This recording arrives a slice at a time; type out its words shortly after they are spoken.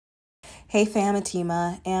Hey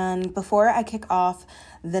Famatima, and before I kick off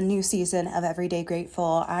the new season of Everyday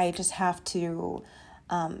Grateful, I just have to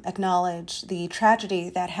acknowledge the tragedy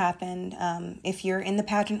that happened. If you're in the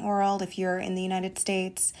pageant world, if you're in the United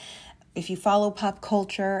States, if you follow pop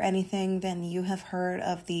culture, anything, then you have heard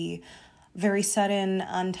of the very sudden,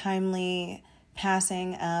 untimely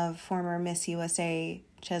passing of former Miss USA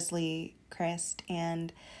Cheslie Kryst,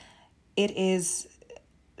 and it is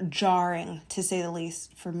jarring, to say the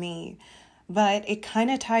least, for me. But it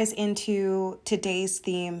kind of ties into today's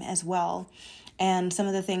theme as well. And some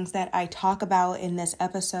of the things that I talk about in this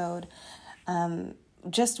episode,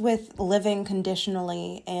 just with living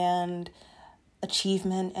conditionally and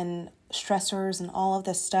achievement and stressors and all of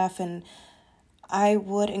this stuff. And I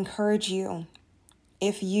would encourage you,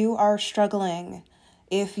 if you are struggling,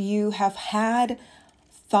 if you have had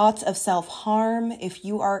thoughts of self-harm, if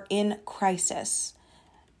you are in crisis,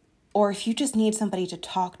 or if you just need somebody to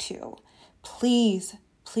talk to, please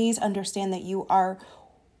understand that you are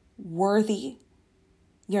worthy.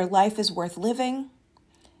 Your life is worth living.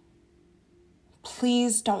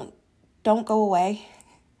 Please don't go away.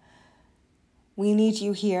 We need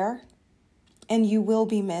you here, and you will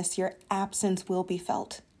be missed. Your absence will be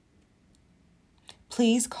felt.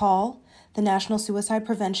 Please call the National Suicide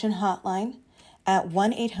Prevention Hotline at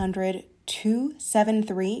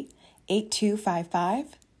 1-800-273-8255.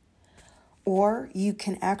 Or you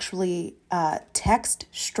can actually text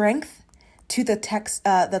STRENGTH to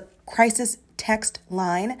the crisis text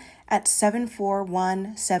line at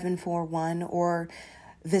 741-741, or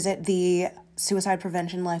visit the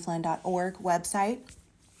suicidepreventionlifeline.org website.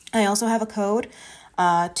 I also have a code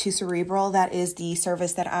to Cerebral. That is the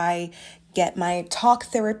service that I get my talk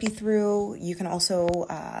therapy through. You can also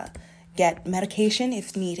get medication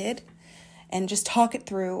if needed and just talk it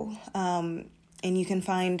through. And you can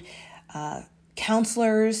find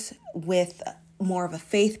counselors with more of a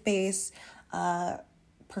faith-based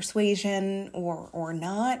persuasion or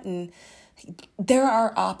not. And there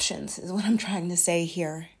are options, is what I'm trying to say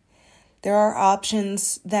here. There are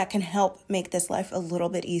options that can help make this life a little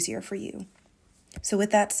bit easier for you. So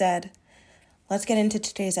with that said, let's get into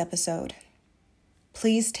today's episode.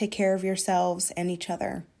 Please take care of yourselves and each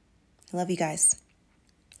other. I love you guys.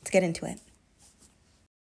 Let's get into it.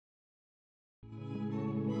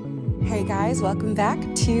 Hey guys, welcome back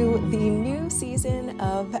to the new season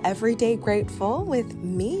of Everyday Grateful with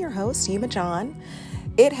me, your host, Yima John.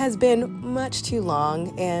 It has been much too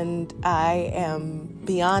long, and I am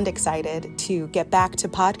beyond excited to get back to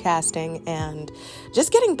podcasting and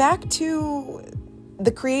just getting back to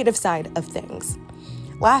the creative side of things.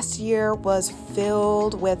 Last year was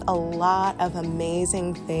filled with a lot of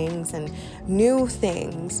amazing things and new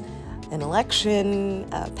things. An election,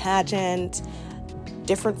 a pageant,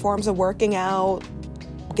 different forms of working out,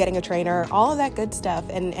 getting a trainer, all of that good stuff,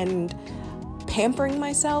 and pampering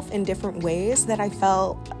myself in different ways that I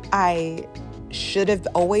felt I should have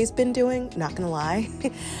always been doing, not gonna lie.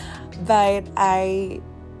 But I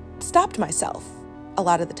stopped myself a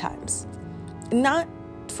lot of the times. Not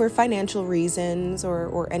for financial reasons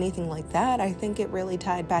or anything like that. I think it really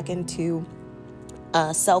tied back into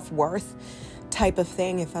a self-worth type of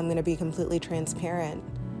thing, if I'm gonna be completely transparent.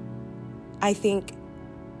 I think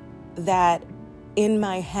that in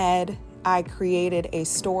my head, I created a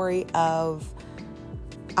story of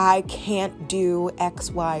I can't do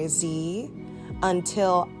XYZ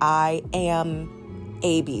until I am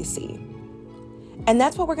ABC. And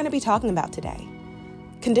that's what we're going to be talking about today.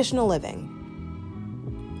 Conditional living.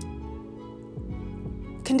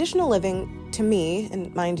 Conditional living, to me,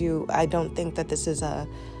 and mind you, I don't think that this is a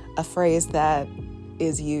phrase that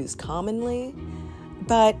is used commonly,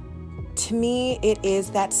 but to me, it is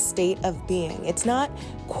that state of being. It's not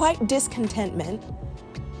quite discontentment,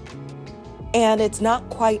 and it's not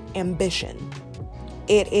quite ambition.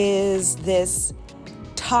 It is this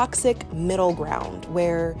toxic middle ground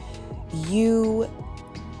where you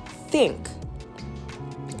think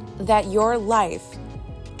that your life,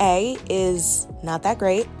 A, is not that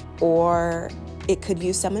great, or it could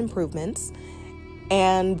use some improvements,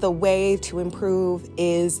 and the way to improve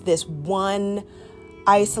is this one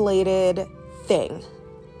isolated thing.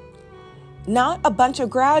 Not a bunch of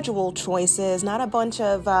gradual choices, not a bunch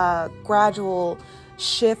of gradual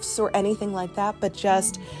shifts or anything like that, but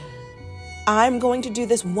just, I'm going to do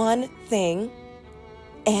this one thing,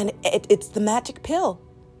 and it's the magic pill.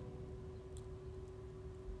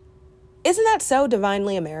 Isn't that so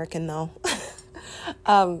divinely American, though?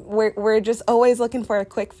 We're just always looking for a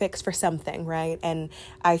quick fix for something, right? And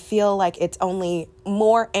I feel like it's only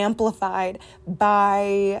more amplified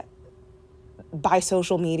by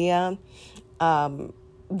social media,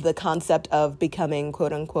 the concept of becoming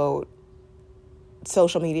quote unquote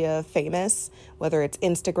social media famous, whether it's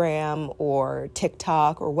Instagram or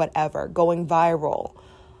TikTok or whatever, going viral.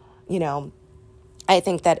 I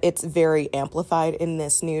think that it's very amplified in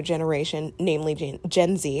this new generation, namely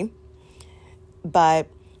Gen Z. But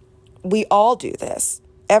we all do this.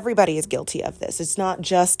 Everybody is guilty of this. It's not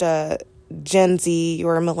just a Gen Z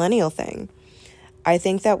or a millennial thing. I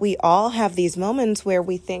think that we all have these moments where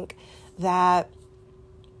we think that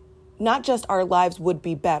not just our lives would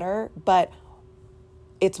be better, but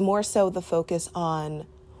it's more so the focus on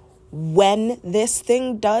when this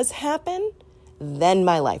thing does happen, then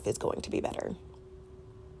my life is going to be better.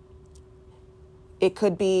 It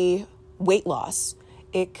could be weight loss.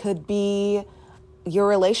 It could be your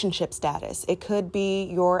relationship status. It could be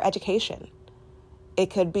your education.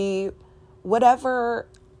 It could be whatever,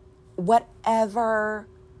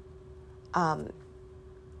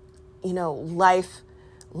 life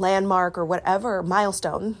landmark or whatever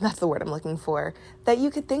milestone, that's the word I'm looking for, that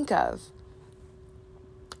you could think of.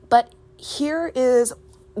 But here is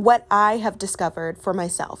what I have discovered for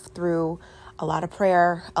myself through a lot of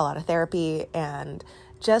prayer, a lot of therapy, and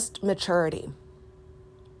just maturity.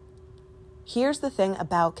 Here's the thing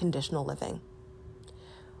about conditional living.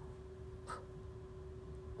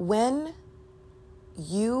 When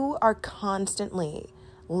you are constantly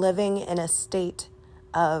living in a state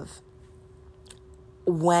of,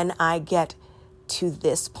 when I get to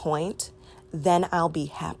this point, then I'll be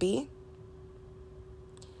happy,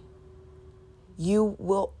 you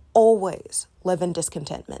will always live in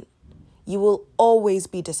discontentment. You will always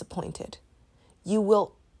be disappointed. You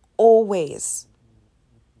will always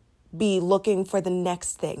be looking for the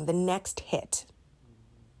next thing, the next hit.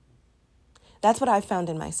 That's what I've found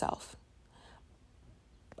in myself.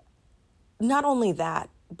 Not only that,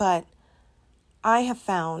 but I have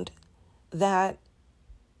found that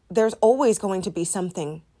there's always going to be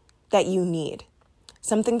something that you need,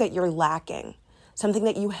 something that you're lacking, something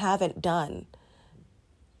that you haven't done.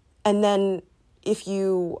 And then if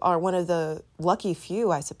you are one of the lucky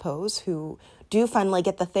few, I suppose, who do finally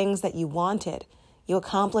get the things that you wanted, you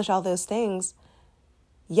accomplish all those things,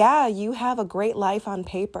 yeah, you have a great life on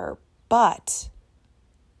paper, but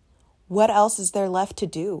what else is there left to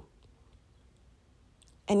do?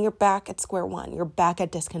 And you're back at square one. You're back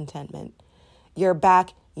at discontentment. You're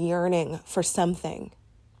back yearning for something.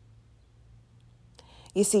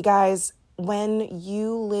 You see, guys, when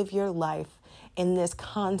you live your life in this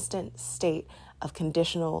constant state of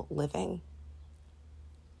conditional living,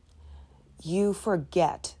 you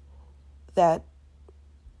forget that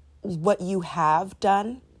what you have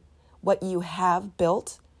done, what you have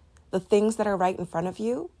built, the things that are right in front of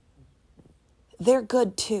you, they're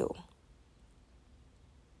good too.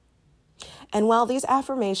 And while these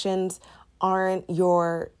affirmations aren't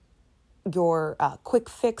your quick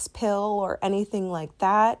fix pill or anything like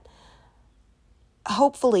that,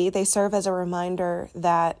 hopefully they serve as a reminder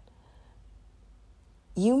that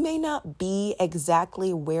you may not be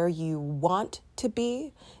exactly where you want to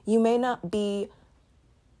be. You may not be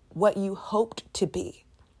what you hoped to be.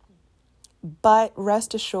 But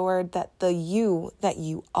rest assured that the you that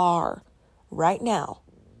you are right now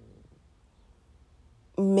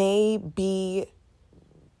may be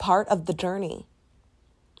part of the journey,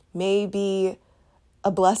 may be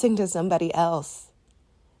a blessing to somebody else,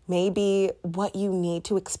 may be what you need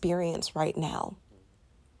to experience right now.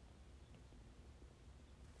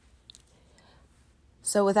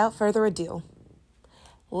 So without further ado,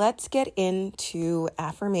 let's get into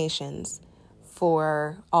affirmations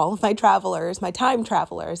for all of my travelers, my time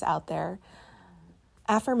travelers out there.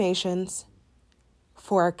 Affirmations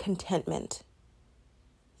for contentment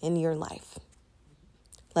in your life.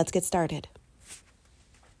 Let's get started.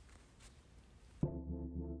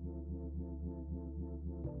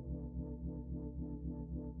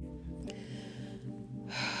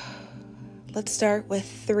 Let's start with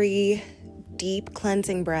 3 deep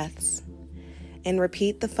cleansing breaths and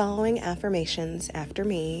repeat the following affirmations after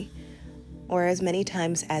me, or as many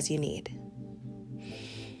times as you need.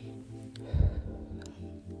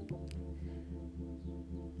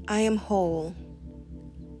 I am whole.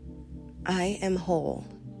 I am whole.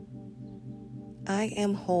 I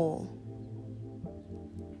am whole.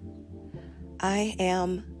 I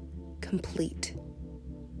am complete.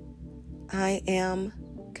 I am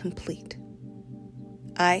complete.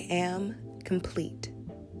 I am complete.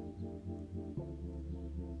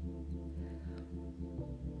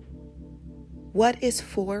 What is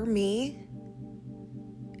for me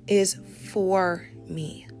is for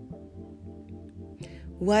me.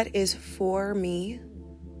 What is for me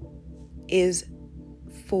is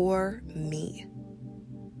for me.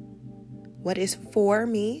 What is for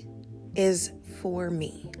me is for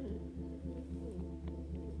me.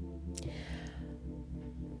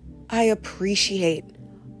 I appreciate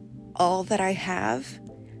all that I have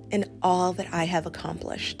and all that I have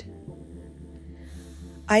accomplished.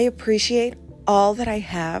 I appreciate all that I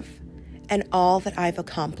have and all that I've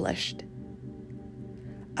accomplished.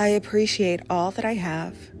 I appreciate all that I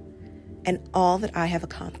have and all that I have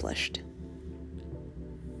accomplished.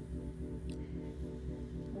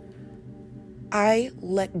 I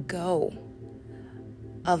let go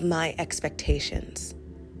of my expectations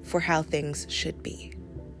for how things should be.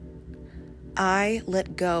 I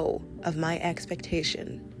let go of my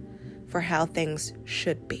expectation for how things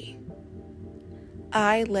should be.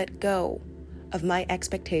 I let go of my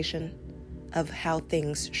expectation of how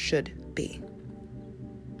things should be.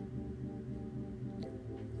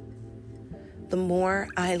 The more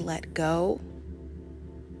I let go,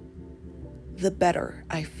 the better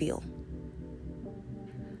I feel.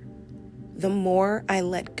 The more I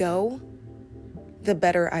let go, the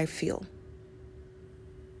better I feel.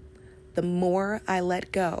 The more I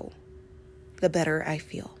let go, the better I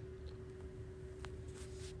feel.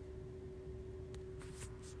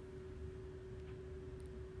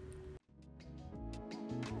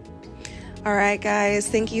 All right, guys,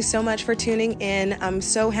 thank you so much for tuning in. I'm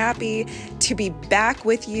so happy to be back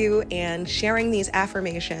with you and sharing these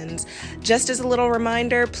affirmations. Just as a little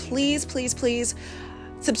reminder, please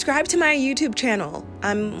subscribe to my YouTube channel.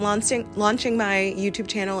 I'm launching my YouTube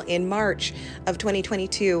channel in March of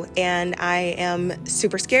 2022, and I am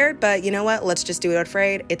super scared, but you know what? Let's just do it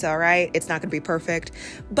afraid. It's all right. It's not going to be perfect,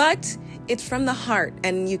 but it's from the heart,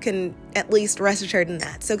 and you can at least rest assured in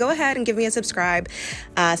that. So go ahead and give me a subscribe,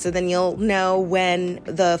 so then you'll know when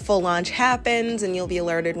the full launch happens, and you'll be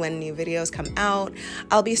alerted when new videos come out.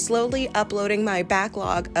 I'll be slowly uploading my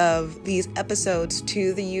backlog of these episodes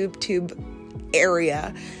to the YouTube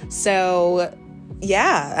area. So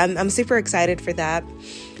yeah, I'm super excited for that.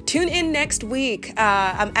 Tune in next week.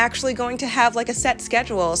 I'm actually going to have like a set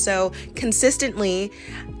schedule. So consistently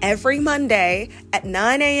every Monday at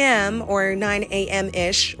 9 a.m. or 9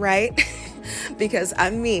 a.m.-ish, right? Because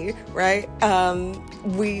I'm me, right?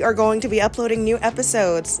 We are going to be uploading new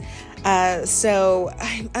episodes. So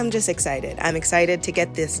I'm just excited. I'm excited to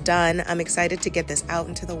get this done. I'm excited to get this out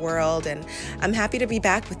into the world, and I'm happy to be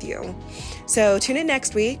back with you. So tune in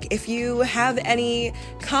next week. If you have any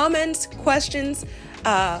comments, questions,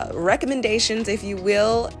 recommendations, if you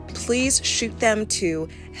will, please shoot them to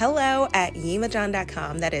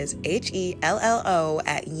hello@yimajan.com. That is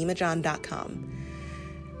HELLO@yimajan.com.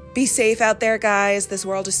 Be safe out there, guys. This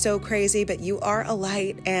world is so crazy, but you are a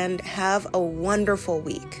light, and have a wonderful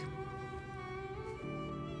week.